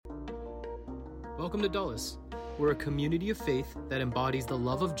Welcome to Dulles. We're a community of faith that embodies the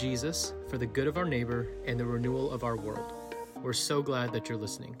love of Jesus for the good of our neighbor and the renewal of our world. We're so glad that you're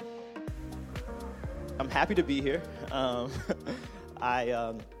listening. I'm happy to be here.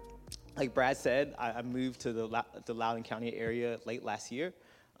 Like Brad said, I moved to the Loudoun County area late last year.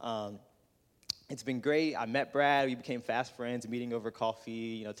 It's been great. I met Brad. We became fast friends, meeting over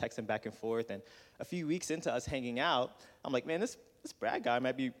coffee, texting back and forth. And a few weeks into us hanging out, I'm like, man, this Brad guy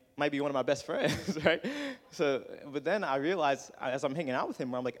might be one of my best friends, right? But then I realized as I'm hanging out with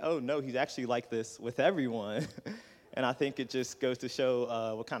him, I'm like, oh no, he's actually like this with everyone. And I think it just goes to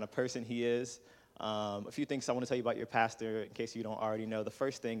show what kind of person he is. A few things I want to tell you about your pastor, in case you don't already know. The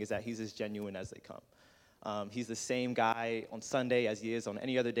first thing is that he's as genuine as they come. He's the same guy on Sunday as he is on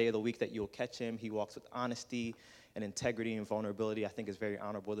any other day of the week that you'll catch him. He walks with honesty and integrity and vulnerability. I think is very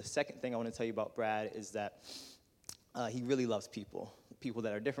honorable. The second thing I want to tell you about Brad is that he really loves people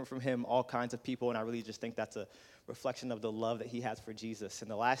that are different from him, all kinds of people, and I really just think that's a reflection of the love that he has for Jesus. And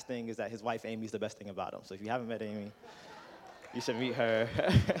the last thing is that his wife, Amy, is the best thing about him. So if you haven't met Amy, you should meet her.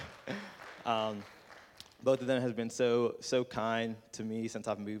 Both of them have been so kind to me since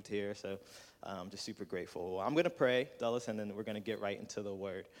I've moved here, so I'm just super grateful. I'm going to pray, Dulles, and then we're going to get right into the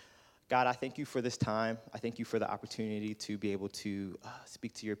Word. God, I thank you for this time. I thank you for the opportunity to be able to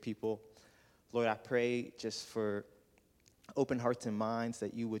speak to your people. Lord, I pray just for open hearts and minds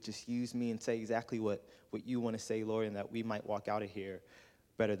that you would just use me and say exactly what you want to say, Lord, and that we might walk out of here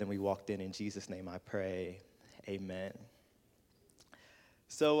better than we walked in. In Jesus' name I pray, amen.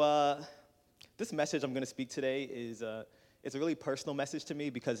 So this message I'm going to speak today is it's a really personal message to me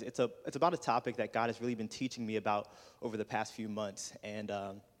because it's about a topic that God has really been teaching me about over the past few months. And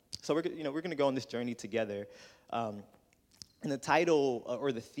so we're going to go on this journey together. And the title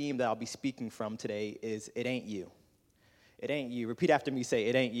or the theme that I'll be speaking from today is It Ain't You. It ain't you. Repeat after me, say,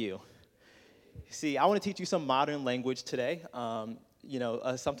 it ain't you. See, I want to teach you some modern language today,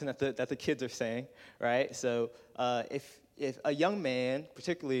 something that the kids are saying, right? So if a young man,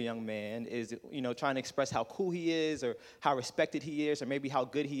 particularly a young man, is, trying to express how cool he is or how respected he is or maybe how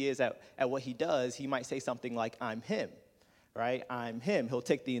good he is at what he does, he might say something like, I'm him. Right? I'm him. He'll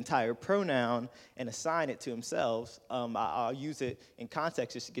take the entire pronoun and assign it to himself. I'll use it in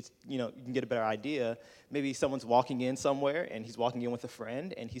context just to get, you can get a better idea. Maybe someone's walking in somewhere and he's walking in with a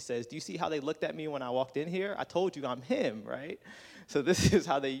friend and he says, do you see how they looked at me when I walked in here? I told you I'm him, right? So this is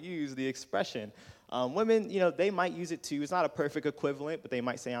how they use the expression. Women, they might use it too. It's not a perfect equivalent, but they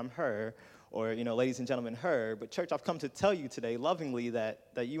might say I'm her or, ladies and gentlemen, her. But church, I've come to tell you today lovingly that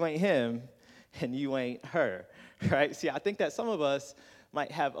you ain't him and you ain't her. Right? See, I think that some of us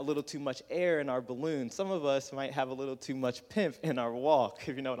might have a little too much air in our balloon. Some of us might have a little too much pimp in our walk,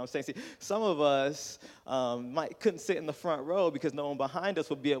 if you know what I'm saying. See, some of us couldn't sit in the front row because no one behind us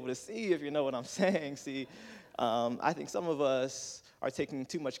would be able to see, if you know what I'm saying. See, I think some of us are taking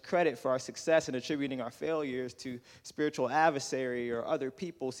too much credit for our success and attributing our failures to spiritual adversary or other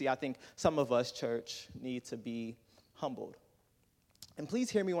people. See, I think some of us, church, need to be humbled. And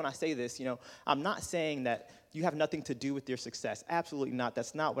please hear me when I say this, I'm not saying that you have nothing to do with your success. Absolutely not.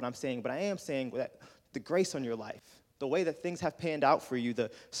 That's not what I'm saying. But I am saying that the grace on your life, the way that things have panned out for you, the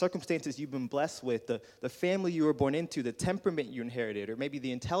circumstances you've been blessed with, the family you were born into, the temperament you inherited, or maybe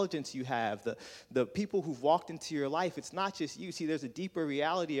the intelligence you have, the people who've walked into your life, it's not just you. See, there's a deeper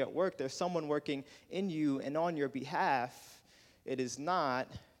reality at work. There's someone working in you and on your behalf. It is not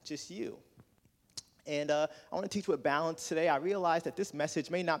just you. And I want to teach with balance today. I realize that this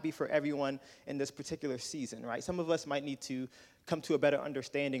message may not be for everyone in this particular season, right? Some of us might need to come to a better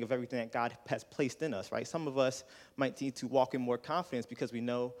understanding of everything that God has placed in us, right? Some of us might need to walk in more confidence because we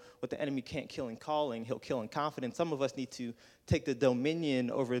know what the enemy can't kill in calling, he'll kill in confidence. Some of us need to take the dominion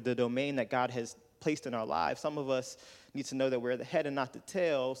over the domain that God has placed in our lives. Some of us need to know that we're the head and not the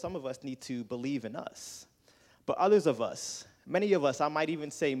tail. Some of us need to believe in us. But others of us, many of us, I might even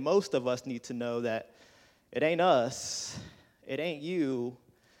say most of us need to know that it ain't us, it ain't you,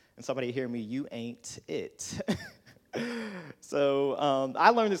 and somebody hear me, you ain't it. So I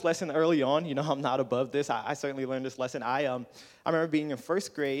learned this lesson early on. I'm not above this. I certainly learned this lesson. I remember being in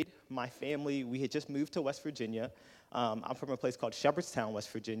first grade. My family, we had just moved to West Virginia. I'm from a place called Shepherdstown, West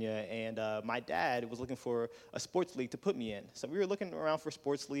Virginia, and my dad was looking for a sports league to put me in. So we were looking around for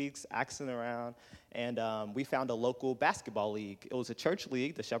sports leagues, asking around, and we found a local basketball league. It was a church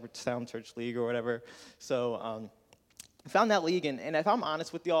league, the Shepherdstown Church League or whatever. So found that league, and if I'm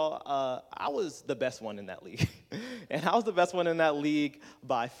honest with y'all, I was the best one in that league. And I was the best one in that league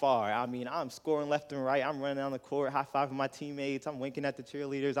by far. I mean, I'm scoring left and right. I'm running down the court, high-fiving my teammates. I'm winking at the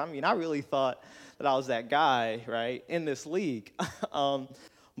cheerleaders. I mean, I really thought that I was that guy, right, in this league.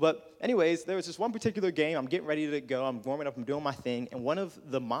 But anyways, there was this one particular game. I'm getting ready to go. I'm warming up. I'm doing my thing. And one of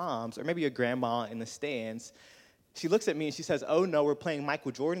the moms, or maybe a grandma in the stands, she looks at me and she says, "Oh, no, we're playing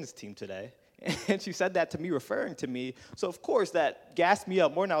Michael Jordan's team today." And she said that to me, referring to me. So, of course, that gassed me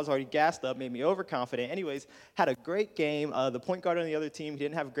up more than I was already gassed up, made me overconfident. Anyways, had a great game. The point guard on the other team, he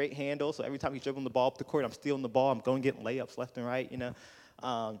didn't have a great handle. So every time he's dribbling the ball up the court, I'm stealing the ball. I'm going getting layups left and right,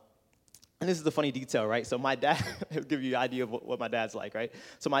 And this is the funny detail, right? So my dad, it'll give you an idea of what my dad's like, right?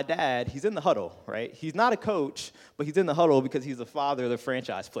 So my dad, he's in the huddle, right? He's not a coach, but he's in the huddle because he's the father of the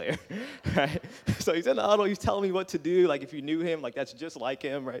franchise player, right? So he's in the huddle, he's telling me what to do. Like, if you knew him, like, that's just like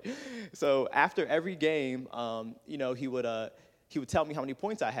him, right? So after every game, he would tell me how many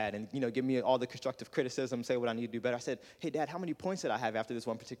points I had and, give me all the constructive criticism, say what I need to do better. I said, "Hey, Dad, how many points did I have after this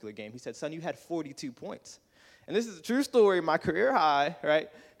one particular game?" He said, "Son, you had 42 points. And this is a true story, my career high, right?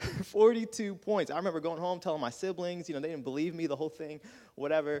 42 points. I remember going home telling my siblings, they didn't believe me, the whole thing,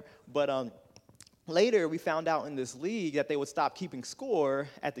 whatever. But later we found out in this league that they would stop keeping score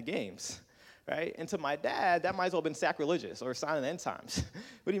at the games, right? And to my dad, that might as well have been sacrilegious or a sign of the end times.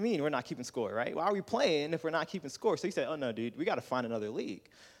 What do you mean we're not keeping score, right? Why are we playing if we're not keeping score? So he said, "Oh, no, dude, we got to find another league."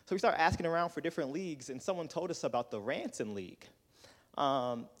 So we started asking around for different leagues, and someone told us about the Ranson League.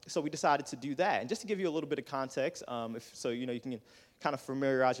 So we decided to do that. And just to give you a little bit of context, you can kind of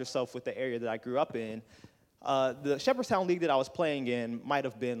familiarize yourself with the area that I grew up in, the Shepherdstown League that I was playing in might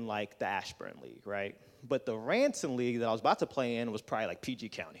have been like the Ashburn League, right? But the Ranson League that I was about to play in was probably like PG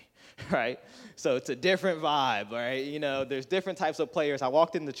County, right? So it's a different vibe, right? There's different types of players. I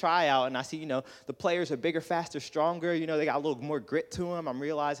walked in the tryout and I see, the players are bigger, faster, stronger. They got a little more grit to them. I'm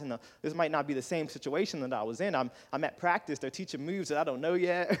realizing this might not be the same situation that I was in. I'm at practice. They're teaching moves that I don't know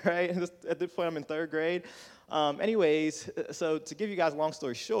yet, right? At this point, I'm in third grade. So to give you guys a long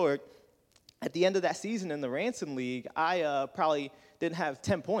story short, at the end of that season in the Ranson League, I probably didn't have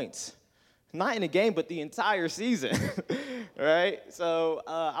 10 points. Not in a game, but the entire season, right? So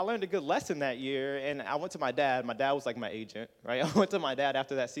I learned a good lesson that year, and I went to my dad. My dad was like my agent, right? I went to my dad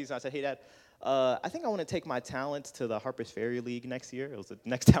after that season. I said, "Hey, Dad, I think I want to take my talents to the Harpers Ferry League next year." It was the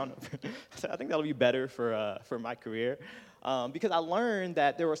next town over. I said, "I think that'll be better for my career." Because I learned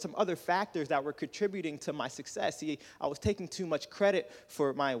that there were some other factors that were contributing to my success. See, I was taking too much credit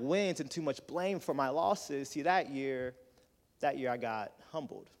for my wins and too much blame for my losses. See, that year I got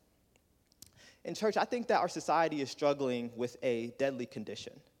humbled. In church, I think that our society is struggling with a deadly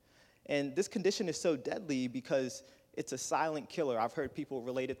condition. And this condition is so deadly because it's a silent killer. I've heard people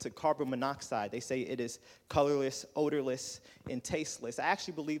relate it to carbon monoxide. They say it is colorless, odorless, and tasteless. I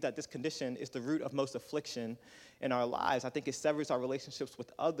actually believe that this condition is the root of most affliction in our lives. I think it severs our relationships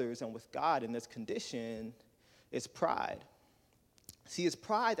with others and with God. And this condition is pride. See, it's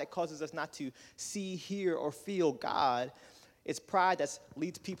pride that causes us not to see, hear, or feel God. It's pride that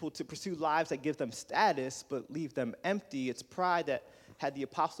leads people to pursue lives that give them status but leave them empty. It's pride that had the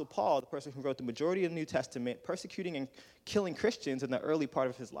Apostle Paul, the person who wrote the majority of the New Testament, persecuting and killing Christians in the early part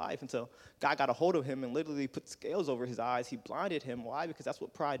of his life until God got a hold of him and literally put scales over his eyes. He blinded him. Why? Because that's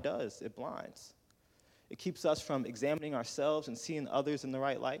what pride does. It blinds. It keeps us from examining ourselves and seeing others in the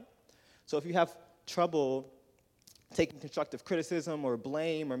right light. So if you have trouble taking constructive criticism or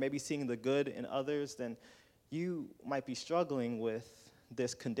blame or maybe seeing the good in others, then you might be struggling with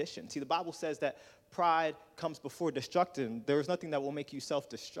this condition. See, the Bible says that pride comes before destruction. There is nothing that will make you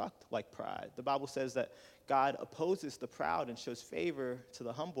self-destruct like pride. The Bible says that God opposes the proud and shows favor to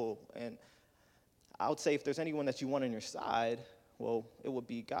the humble. And I would say if there's anyone that you want on your side, well, it would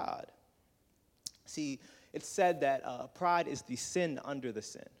be God. See, it's said that pride is the sin under the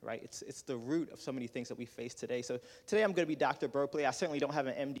sin, right? It's the root of so many things that we face today. So today I'm going to be Dr. Bropleh. I certainly don't have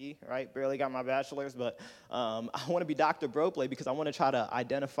an MD, right? Barely got my bachelor's, but I want to be Dr. Bropleh because I want to try to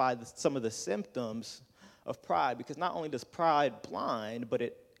identify some of the symptoms of pride, because not only does pride blind, but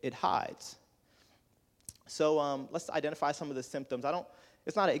it hides. So let's identify some of the symptoms.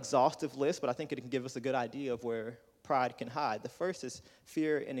 It's not an exhaustive list, but I think it can give us a good idea of where pride can hide. The first is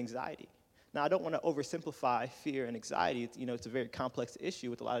fear and anxiety. Now, I don't want to oversimplify fear and anxiety. It's a very complex issue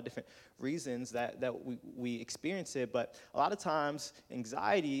with a lot of different reasons that we experience it. But a lot of times,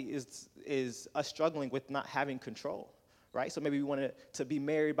 anxiety is us struggling with not having control, right? So maybe we wanted to be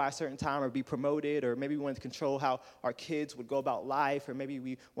married by a certain time or be promoted, or maybe we wanted to control how our kids would go about life, or maybe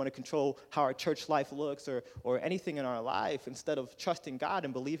we want to control how our church life looks, or anything in our life, instead of trusting God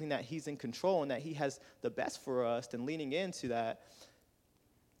and believing that he's in control and that he has the best for us and leaning into that.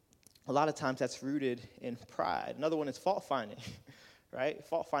 A lot of times that's rooted in pride. Another one is fault finding, right?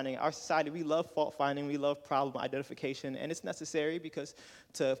 Fault finding. Our society, we love fault finding. We love problem identification, and it's necessary because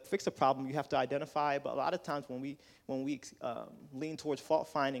to fix a problem, you have to identify. But a lot of times when we lean towards fault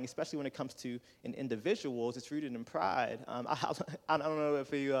finding, especially when it comes to individuals, it's rooted in pride. I don't know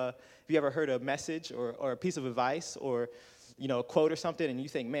if you ever heard a message or a piece of advice or a quote or something, and you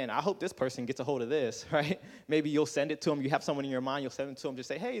think, man, I hope this person gets a hold of this, right? Maybe you'll send it to them. You have someone in your mind, you'll send it to them, just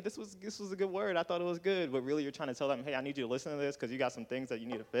say, hey, this was a good word. I thought it was good. But really, you're trying to tell them, hey, I need you to listen to this because you got some things that you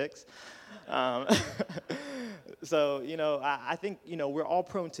need to fix. So, I think, we're all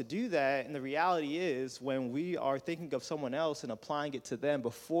prone to do that. And the reality is when we are thinking of someone else and applying it to them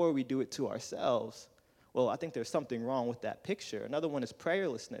before we do it to ourselves, well, I think there's something wrong with that picture. Another one is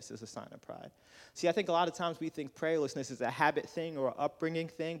prayerlessness is a sign of pride. See, I think a lot of times we think prayerlessness is a habit thing or an upbringing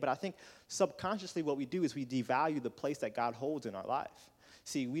thing, but I think subconsciously what we do is we devalue the place that God holds in our life.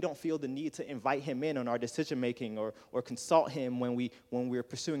 See, we don't feel the need to invite him in on our decision-making or consult him when we're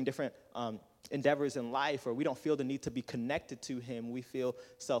pursuing different endeavors in life, or we don't feel the need to be connected to him. We feel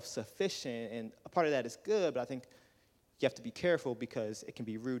self-sufficient, and a part of that is good, but I think you have to be careful because it can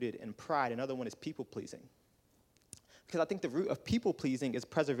be rooted in pride. Another one is people-pleasing. Because I think the root of people-pleasing is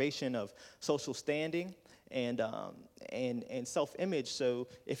preservation of social standing and self-image. So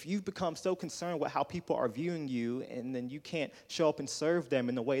if you've become so concerned with how people are viewing you, and then you can't show up and serve them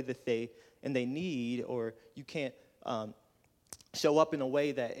in the way that they need, or you can't show up in a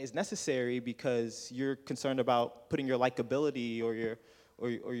way that is necessary because you're concerned about putting your likability or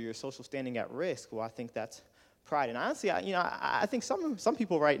your social standing at risk, well, I think that's pride. And honestly, I think some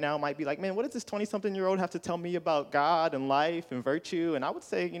people right now might be like, man, what does this 20-something-year-old have to tell me about God and life and virtue? And I would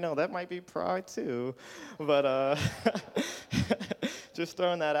say, that might be pride too. But just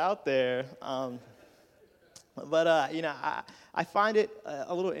throwing that out there. I find it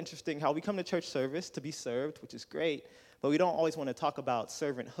a little interesting how we come to church service to be served, which is great, but we don't always want to talk about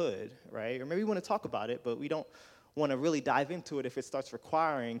servanthood, right? Or maybe we want to talk about it, but we don't want to really dive into it if it starts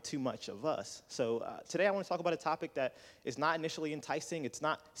requiring too much of us. So today I want to talk about a topic that is not initially enticing. It's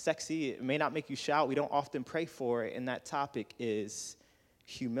not sexy. It may not make you shout. We don't often pray for it, and that topic is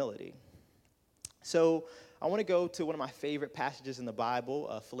humility. So I want to go to one of my favorite passages in the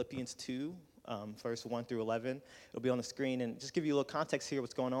Bible, Philippians 2, verse 1 through 11. It'll be on the screen, and just give you a little context here.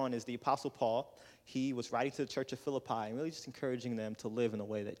 What's going on is the Apostle Paul, he was writing to the church of Philippi and really just encouraging them to live in the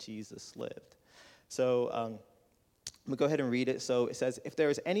way that Jesus lived. So I'm going to go ahead and read it. So it says, if there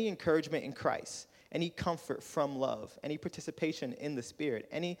is any encouragement in Christ, any comfort from love, any participation in the Spirit,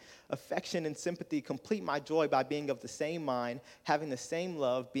 any affection and sympathy, complete my joy by being of the same mind, having the same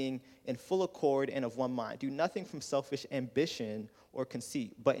love, being in full accord and of one mind. Do nothing from selfish ambition or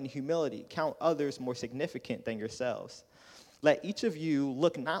conceit, but in humility count others more significant than yourselves. Let each of you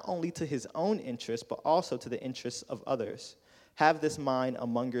look not only to his own interests, but also to the interests of others. Have this mind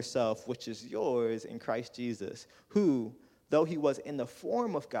among yourself, which is yours in Christ Jesus, who, though he was in the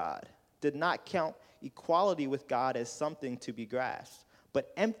form of God, did not count equality with God as something to be grasped,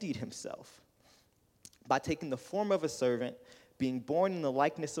 but emptied himself by taking the form of a servant, being born in the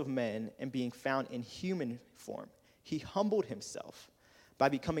likeness of men, and being found in human form. He humbled himself by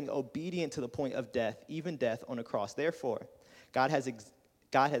becoming obedient to the point of death, even death on a cross. Therefore, God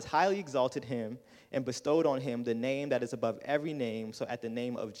has highly exalted him and bestowed on him the name that is above every name, so at the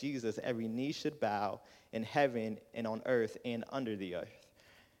name of Jesus every knee should bow in heaven and on earth and under the earth,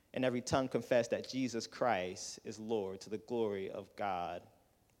 and every tongue confess that Jesus Christ is Lord, to the glory of God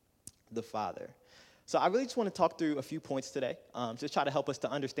the Father. So I really just want to talk through a few points today, just try to help us to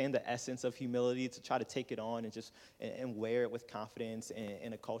understand the essence of humility, to try to take it on and wear it with confidence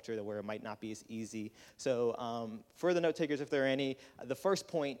in a culture where it might not be as easy. So for the note takers, if there are any, the first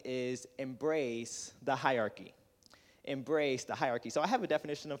point is embrace the hierarchy. Embrace the hierarchy. So I have a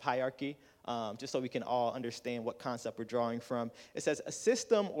definition of hierarchy, just so we can all understand what concept we're drawing from. It says a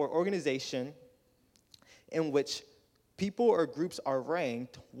system or organization in which people or groups are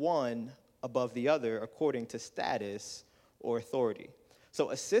ranked one above the other according to status or authority.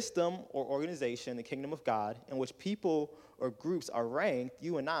 So a system or organization, the kingdom of God, in which people or groups are ranked,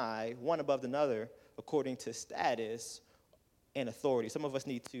 you and I, one above another according to status and authority. Some of us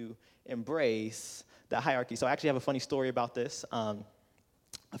need to embrace the hierarchy. So I actually have a funny story about this. A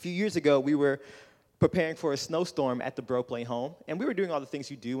few years ago, we were preparing for a snowstorm at the Bropleh home, and we were doing all the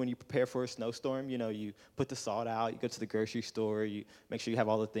things you do when you prepare for a snowstorm. You put the salt out, you go to the grocery store, you make sure you have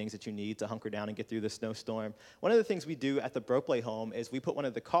all the things that you need to hunker down and get through the snowstorm. One of the things we do at the Bropleh home is we put one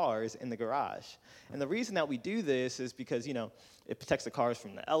of the cars in the garage. And the reason that we do this is because, it protects the cars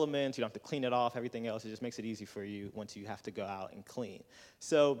from the elements, you don't have to clean it off, everything else. It just makes it easy for you once you have to go out and clean.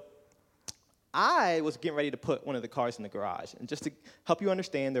 So I was getting ready to put one of the cars in the garage. And just to help you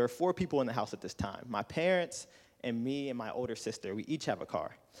understand, there are 4 people in the house at this time. My parents and me and my older sister. We each have a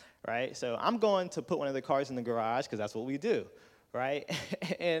car, right? So I'm going to put one of the cars in the garage because that's what we do, right?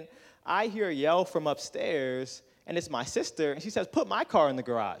 And I hear a yell from upstairs, and it's my sister, and she says, "Put my car in the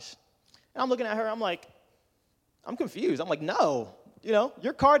garage." And I'm looking at her, I'm like, I'm confused. I'm like, no,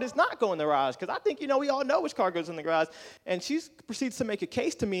 your car does not go in the garage, because I think, we all know which car goes in the garage. And she proceeds to make a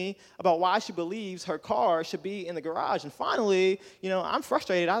case to me about why she believes her car should be in the garage. And finally, I'm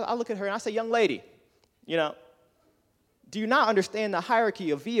frustrated. I look at her and I say, "Young lady, do you not understand the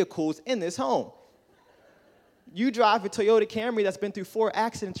hierarchy of vehicles in this home? You drive a Toyota Camry that's been through 4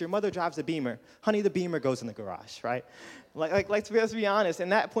 accidents. Your mother drives a Beamer. Honey, the Beamer goes in the garage," right? Let's be honest.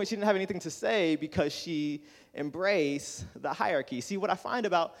 And that point, she didn't have anything to say because she embraced the hierarchy. See, what I find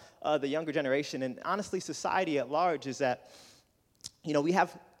about the younger generation, and honestly society at large, is that, we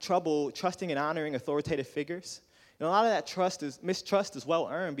have trouble trusting and honoring authoritative figures. A lot of that mistrust is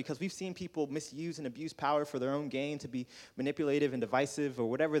well-earned, because we've seen people misuse and abuse power for their own gain, to be manipulative and divisive, or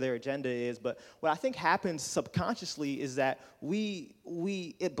whatever their agenda is. But what I think happens subconsciously is that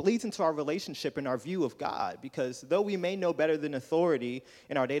it bleeds into our relationship and our view of God, because though we may know better than authority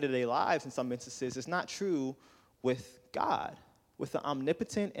in our day-to-day lives in some instances, it's not true with God. With the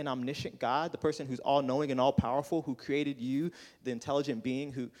omnipotent and omniscient God, the person who's all-knowing and all-powerful, who created you, the intelligent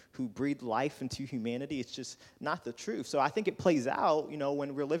being who breathed life into humanity, it's just not the truth. So I think it plays out,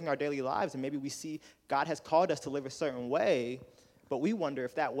 when we're living our daily lives, and maybe we see God has called us to live a certain way, but we wonder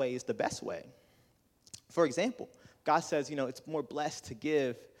if that way is the best way. For example, God says, it's more blessed to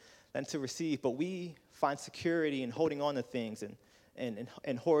give than to receive, but we find security in holding on to things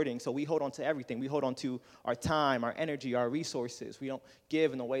and hoarding. So we hold on to everything. We hold on to our time, our energy, our resources. We don't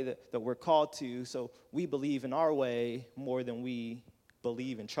give in the way that we're called to. So we believe in our way more than we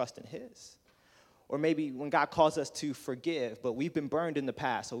believe and trust in His. Or maybe when God calls us to forgive, but we've been burned in the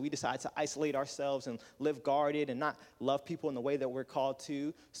past, so we decide to isolate ourselves and live guarded and not love people in the way that we're called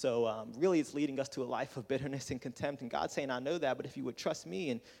to. So really it's leading us to a life of bitterness and contempt. And God's saying, "I know that, but if you would trust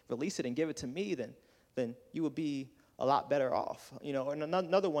me and release it and give it to me, then you would be a lot better off." And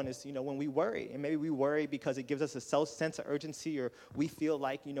another one is, when we worry. And maybe we worry because it gives us a sense of urgency, or we feel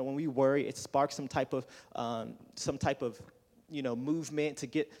like, when we worry, it sparks some type of movement to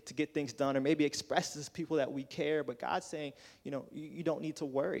get things done, or maybe expresses people that we care. But God's saying, you don't need to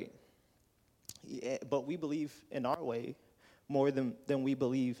worry. But we believe in our way more than we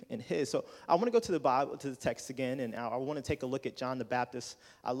believe in His. So I want to go to the Bible, to the text again, and I want to take a look at John the Baptist.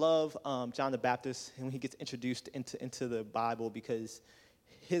 I love John the Baptist and when he gets introduced into the Bible, because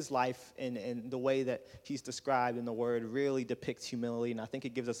his life and the way that he's described in the Word really depicts humility, and I think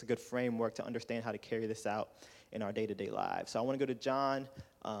it gives us a good framework to understand how to carry this out in our day-to-day lives. So I want to go to John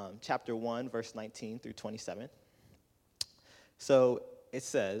chapter 1, verse 19 through 27. So it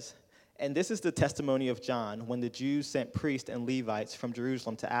says, "And this is the testimony of John when the Jews sent priests and Levites from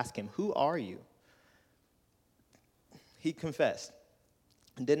Jerusalem to ask him, 'Who are you?' He confessed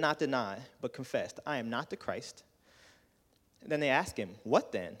and did not deny, but confessed, 'I am not the Christ.' And then they asked him,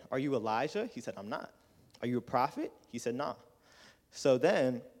 'What then? Are you Elijah?' He said, 'I'm not.' 'Are you a prophet?' He said, 'No.' So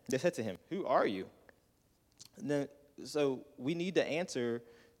then they said to him, 'Who are you?' So we need to answer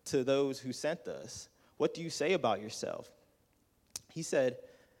to those who sent us. 'What do you say about yourself?' He said,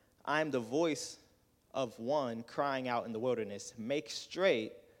 'I am the voice of one crying out in the wilderness, make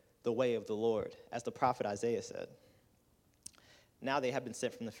straight the way of the Lord,' as the prophet Isaiah said." Now they had been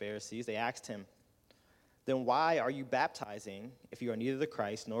sent from the Pharisees. They asked him, "Then why are you baptizing if you are neither the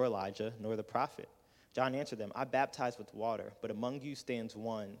Christ, nor Elijah, nor the prophet?" John answered them, "I baptize with water, but among you stands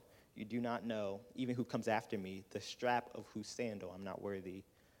one you do not know, even who comes after me, the strap of whose sandal I'm not worthy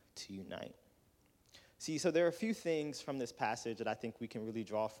to unite." See, so there are a few things from this passage that I think we can really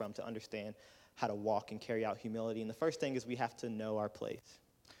draw from to understand how to walk and carry out humility. And the first thing is we have to know our place.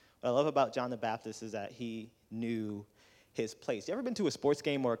 What I love about John the Baptist is that he knew his place. You ever been to a sports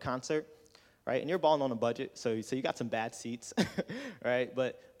game or a concert, right? And you're balling on a budget, so you got some bad seats, right?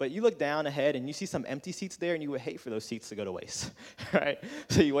 But you look down ahead and you see some empty seats there, and you would hate for those seats to go to waste, right?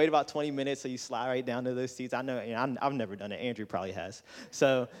 So you wait about 20 minutes, so you slide right down to those seats. I know, I've never done it. Andrew probably has.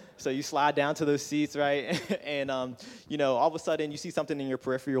 So you slide down to those seats, right? And all of a sudden you see something in your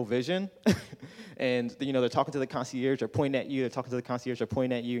peripheral vision, and they're talking to the concierge, they're pointing at you. They're talking to the concierge, they're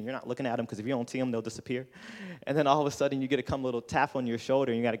pointing at you, and you're not looking at them because if you don't see them, they'll disappear. And then all of a sudden you get a little tap on your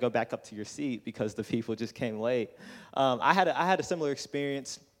shoulder, and you got to go back up to your seat because the people just came late. I had a similar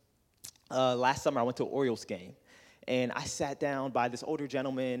experience last summer. I went to an Orioles game, And I sat down by this older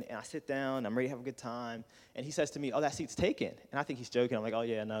gentleman, and I sit down, I'm ready to have a good time. And he says to me, "Oh, that seat's taken." And I think he's joking. I'm like, "Oh,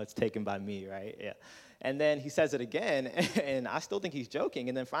 yeah, no, it's taken by me, right?" Yeah. And then he says it again, and I still think he's joking.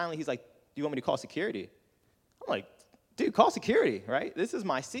 And then finally he's like, "Do you want me to call security?" I'm like, "Dude, call security, right? This is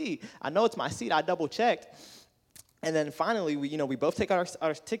my seat. I know it's my seat. I double-checked." And then finally, we both take out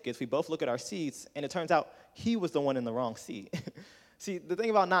our tickets. We both look at our seats, and it turns out he was the one in the wrong seat. See, the thing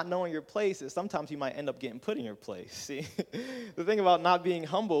about not knowing your place is sometimes you might end up getting put in your place. See, the thing about not being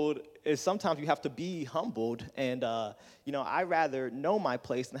humbled is sometimes you have to be humbled. And, I rather know my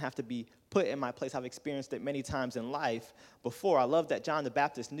place than have to be put in my place. I've experienced it many times in life before. I love that John the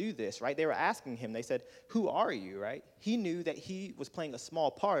Baptist knew this, right? They were asking him, they said, "Who are you?" right? He knew that he was playing a small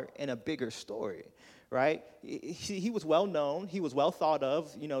part in a bigger story. Right? He was well known. He was well thought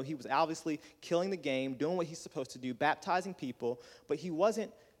of. He was obviously killing the game, doing what he's supposed to do, baptizing people, but he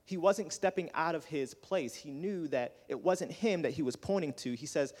wasn't stepping out of his place. He knew that it wasn't him that he was pointing to. He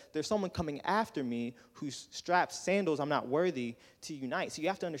says, "There's someone coming after me whose straps, sandals, I'm not worthy to unite." So you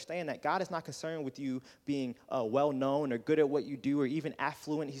have to understand that God is not concerned with you being well-known or good at what you do or even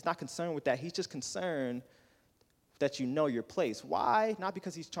affluent. He's not concerned with that. He's just concerned that you know your place. Why? Not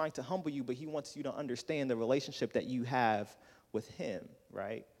because he's trying to humble you, but he wants you to understand the relationship that you have with him,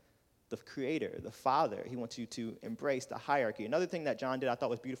 right? The Creator, the Father. He wants you to embrace the hierarchy. Another thing that John did I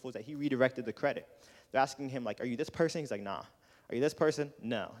thought was beautiful is that he redirected the credit. They're asking him, like, "Are you this person?" He's like, "Nah." "Are you this person?"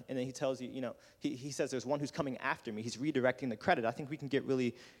 "No." And then he tells you, he says, "There's one who's coming after me." He's redirecting the credit. I think we can get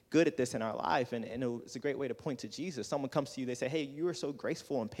really good at this in our life, and it's a great way to point to Jesus. Someone comes to you, they say, "Hey, you are so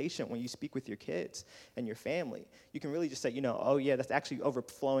graceful and patient when you speak with your kids and your family." You can really just say, "Oh, yeah, that's actually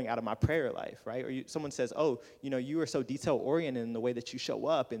overflowing out of my prayer life," right? Or someone says, "Oh, you are so detail-oriented in the way that you show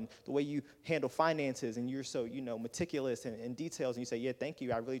up and the way you handle finances, and you're so, meticulous in details." And you say, "Yeah, thank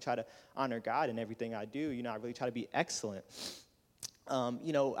you. I really try to honor God in everything I do. I really try to be excellent."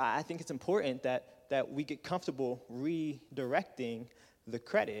 I think it's important that we get comfortable redirecting the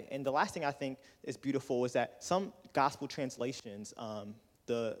credit. And the last thing I think is beautiful is that some gospel translations,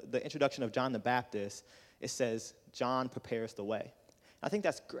 the introduction of John the Baptist, it says, "John prepares the way." I think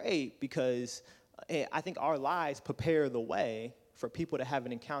that's great because I think our lives prepare the way for people to have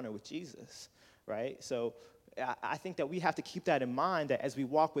an encounter with Jesus, right? So I think that we have to keep that in mind, that as we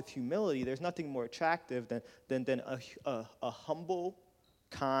walk with humility, there's nothing more attractive than a humble,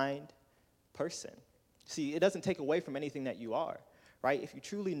 kind person. See, it doesn't take away from anything that you are, right? If you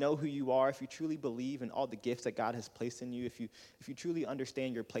truly know who you are, if you truly believe in all the gifts that God has placed in you, if you truly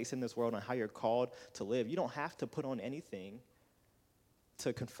understand your place in this world and how you're called to live, you don't have to put on anything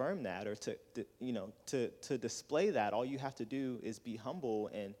to confirm that or to display that. All you have to do is be humble,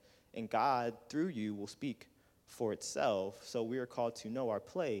 and God, through you, will speak for itself. So we are called to know our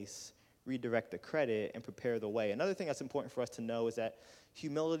place, redirect the credit, and prepare the way. Another thing that's important for us to know is that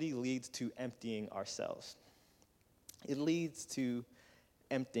humility leads to emptying ourselves. It leads to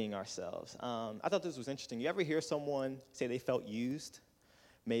emptying ourselves. I thought this was interesting. You ever hear someone say they felt used?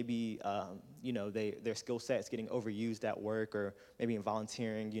 Maybe, their skill set is getting overused at work, or maybe in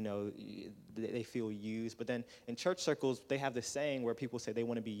volunteering, they feel used. But then in church circles, they have this saying where people say they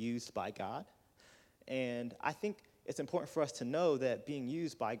want to be used by God. And I think it's important for us to know that being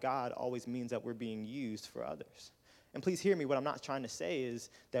used by God always means that we're being used for others. And please hear me, what I'm not trying to say is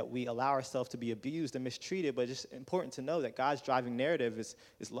that we allow ourselves to be abused and mistreated, but it's just important to know that God's driving narrative is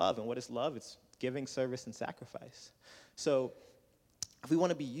love. And what is love? It's giving, service, and sacrifice. So if we want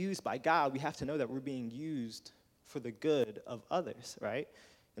to be used by God, we have to know that we're being used for the good of others, right?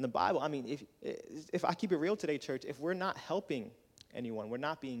 In the Bible, if I keep it real today, church, if we're not helping anyone, we're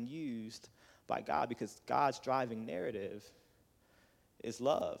not being used by God, because God's driving narrative is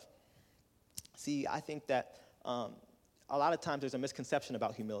love. See, I think that a lot of times there's a misconception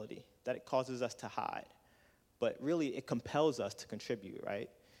about humility, that it causes us to hide, but really it compels us to contribute, right?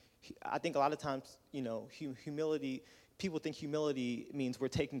 I think a lot of times, humility, people think humility means we're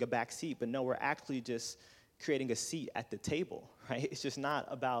taking a back seat, but no, we're actually just creating a seat at the table, right? It's just not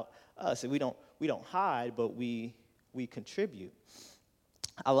about us. We don't hide, but we contribute.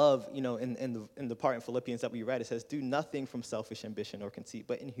 I love, in the part in Philippians that we read, it says, "Do nothing from selfish ambition or conceit,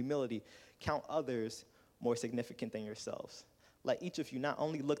 but in humility count others more significant than yourselves. Let each of you not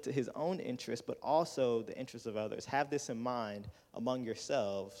only look to his own interest, but also the interests of others. Have this in mind among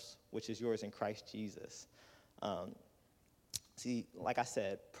yourselves, which is yours in Christ Jesus." See, like I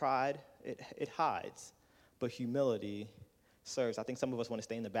said, pride, it hides, but humility serves. I think some of us want to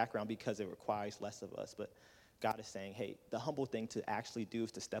stay in the background because it requires less of us, but God is saying, hey, the humble thing to actually do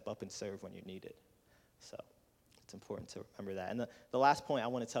is to step up and serve when you're needed. So It's important to remember that. And the last point I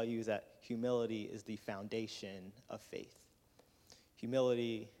want to tell you is that humility is the foundation of faith.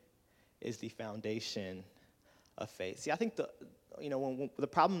 Humility is the foundation of faith. See, I think when the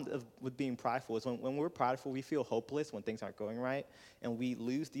problem with being prideful is when we're prideful, we feel hopeless when things aren't going right, and we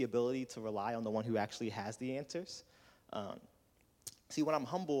lose the ability to rely on the one who actually has the answers. See, when I'm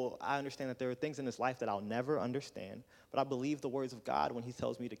humble, I understand that there are things in this life that I'll never understand, but I believe the words of God when he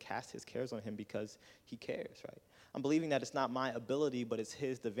tells me to cast his cares on him because he cares, right? I'm believing that it's not my ability, but it's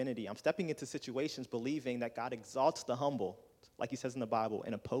his divinity. I'm stepping into situations believing that God exalts the humble, like he says in the Bible,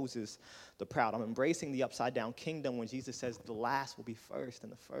 and opposes the proud. I'm embracing the upside-down kingdom when Jesus says the last will be first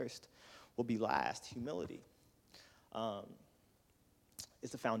and the first will be last. Humility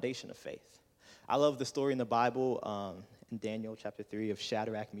is the foundation of faith. I love the story in the Bible in Daniel chapter 3 of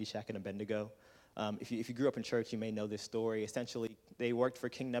Shadrach, Meshach, and Abednego. If you grew up in church, you may know this story. Essentially, they worked for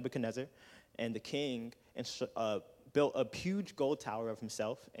King Nebuchadnezzar, and the king built a huge gold tower of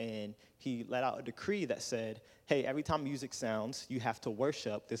himself, and he let out a decree that said, hey, every time music sounds, you have to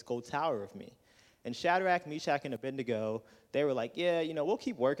worship this gold tower of me. And Shadrach, Meshach, and Abednego, they were like, yeah, we'll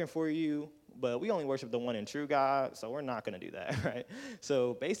keep working for you, but we only worship the one and true God, so we're not going to do that, right?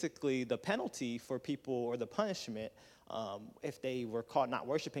 So basically, the penalty for people, or the punishment, if they were caught not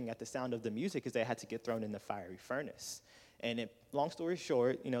worshiping at the sound of the music, is they had to get thrown in the fiery furnace. And long story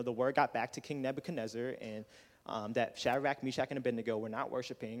short, the word got back to King Nebuchadnezzar, and that Shadrach, Meshach, and Abednego were not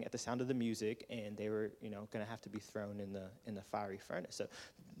worshiping at the sound of the music, and they were, going to have to be thrown in the fiery furnace. So,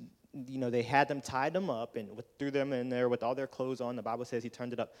 they had them, tied them up, and threw them in there with all their clothes on. The Bible says he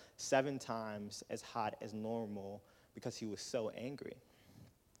turned it up 7 times as hot as normal because he was so angry.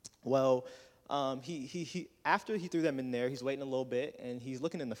 Well, he after he threw them in there, he's waiting a little bit, and he's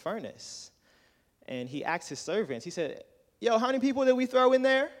looking in the furnace, and he asked his servants. He said, yo, how many people did we throw in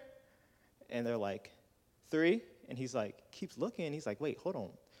there? And they're like, 3. And he's like, keeps looking. He's like, wait, hold on.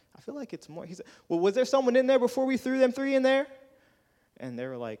 I feel like it's more. He said, well, was there someone in there before we threw them 3 in there? And they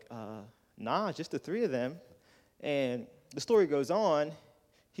were like, nah, just the 3 of them. And the story goes on.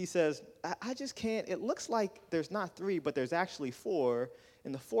 He says, I just can't. It looks like there's not 3, but there's actually 4.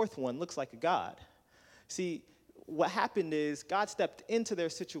 And the 4th one looks like a god. See, what happened is God stepped into their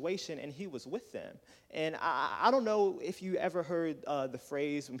situation, and he was with them. And I don't know if you ever heard the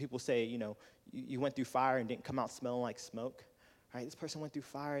phrase when people say, you went through fire and didn't come out smelling like smoke. Right? This person went through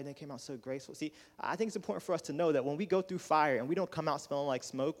fire and they came out so graceful. See, I think it's important for us to know that when we go through fire and we don't come out smelling like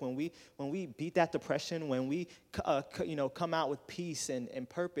smoke, when we beat that depression, when we come out with peace and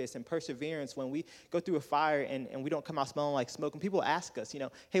purpose and perseverance, when we go through a fire and we don't come out smelling like smoke, and people ask us,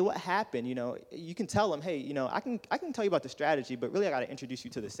 hey, what happened? You can tell them, hey, I can tell you about the strategy, but really I got to introduce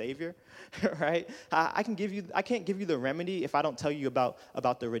you to the Savior, right? I can't give you the remedy if I don't tell you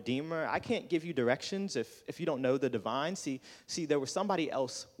about the Redeemer. I can't give you directions if you don't know the divine. See, there was somebody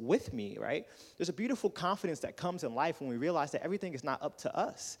else with me, right? There's a beautiful confidence that comes in life when we realize that everything is not up to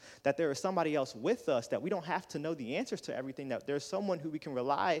us, that there is somebody else with us, that we don't have to know the answers to everything, that there's someone who we can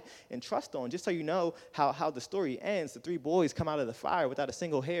rely and trust on. Just so you know how the story ends, the 3 boys come out of the fire without a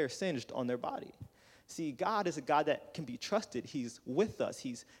single hair singed on their body. See, God is a God that can be trusted. He's with us.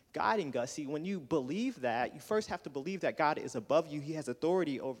 He's guiding us. See, when you believe that, you first have to believe that God is above you. He has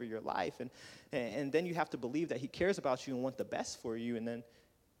authority over your life. And then you have to believe that he cares about you and wants the best for you. And then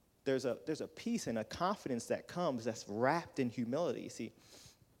there's a peace and a confidence that comes that's wrapped in humility. See,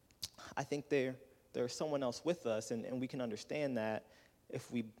 I think there's someone else with us, and we can understand that if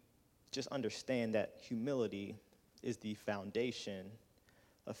we just understand that humility is the foundation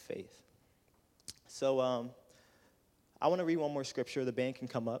of faith. So I want to read one more scripture. The band can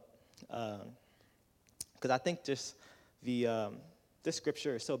come up. Because I think just this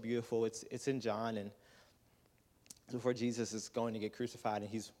scripture is so beautiful. It's in John, and before Jesus is going to get crucified,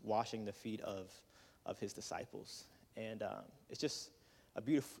 and he's washing the feet of his disciples. And it's just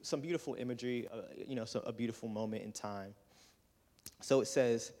some beautiful imagery, so a beautiful moment in time. So it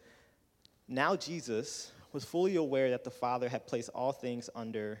says, now Jesus was fully aware that the Father had placed all things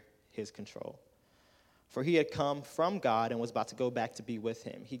under his control. For he had come from God and was about to go back to be with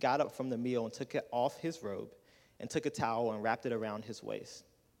him. He got up from the meal and took off his robe and took a towel and wrapped it around his waist.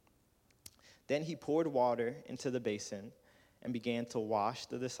 Then he poured water into the basin and began to wash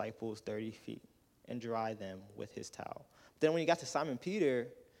the disciples' dirty feet and dry them with his towel. Then when he got to Simon Peter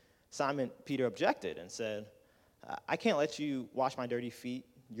objected and said, I can't let you wash my dirty feet.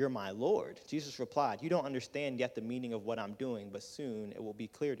 You're my Lord. Jesus replied, you don't understand yet the meaning of what I'm doing, but soon it will be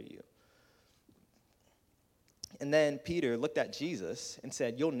clear to you. And then Peter looked at Jesus and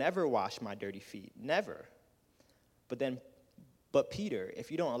said, you'll never wash my dirty feet, never. But then But Peter,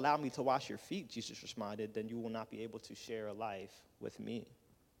 if you don't allow me to wash your feet, Jesus responded, then you will not be able to share a life with me.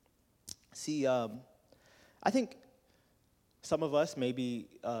 See, I think some of us, maybe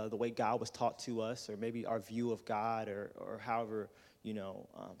the way God was taught to us, or maybe our view of God, or however,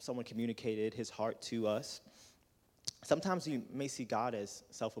 someone communicated his heart to us. Sometimes you may see God as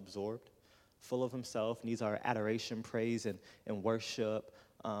self-absorbed, full of himself, needs our adoration, praise, and worship.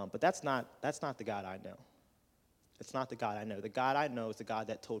 But that's not the God I know. It's not the God I know. The God I know is the God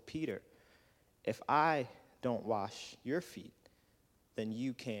that told Peter, if I don't wash your feet, then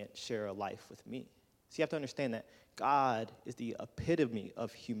you can't share a life with me. So you have to understand that God is the epitome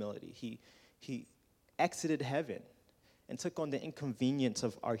of humility. He exited heaven and took on the inconvenience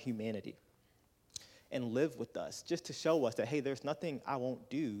of our humanity and lived with us just to show us that, hey, there's nothing I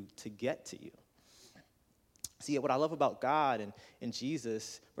won't do to get to you. See, what I love about God and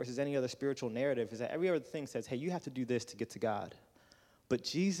Jesus versus any other spiritual narrative is that every other thing says, hey, you have to do this to get to God. But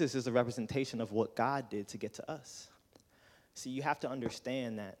Jesus is a representation of what God did to get to us. See, you have to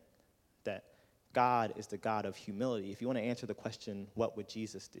understand that God is the God of humility. If you want to answer the question, what would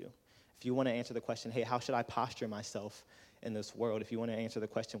Jesus do? If you want to answer the question, hey, how should I posture myself in this world? If you want to answer the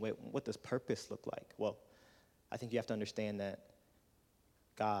question, wait, what does purpose look like? Well, I think you have to understand that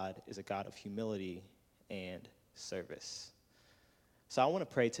God is a God of humility and service. So I want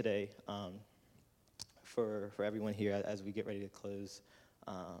to pray today for everyone here as we get ready to close,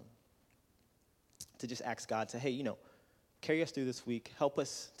 to just ask God to, hey, carry us through this week. Help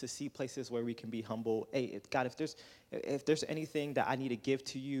us to see places where we can be humble. Hey, God, if there's anything that I need to give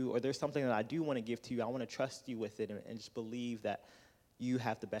to you, or there's something that I do want to give to you, I want to trust you with it and just believe that you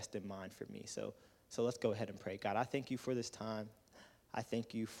have the best in mind for me. So let's go ahead and pray. God, I thank you for this time. I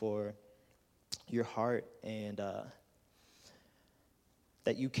thank you for your heart and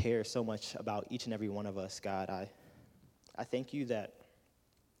that you care so much about each and every one of us, God. I thank you that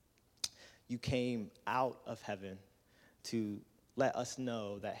you came out of heaven to let us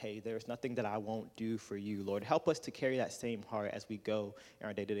know that, hey, there's nothing that I won't do for you, Lord. Help us to carry that same heart as we go in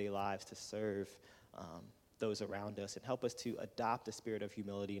our day-to-day lives to serve those around us, and help us to adopt the spirit of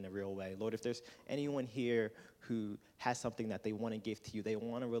humility in a real way. Lord, if there's anyone here who has something that they want to give to you, they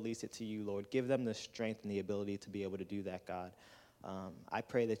want to release it to you, Lord, give them the strength and the ability to be able to do that, God. I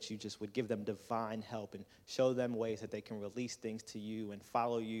pray that you just would give them divine help and show them ways that they can release things to you and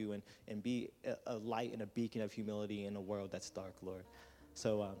follow you and be a light and a beacon of humility in a world that's dark, Lord.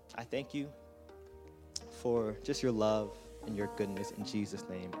 So I thank you for just your love and your goodness. In Jesus'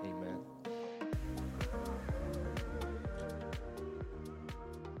 name, amen.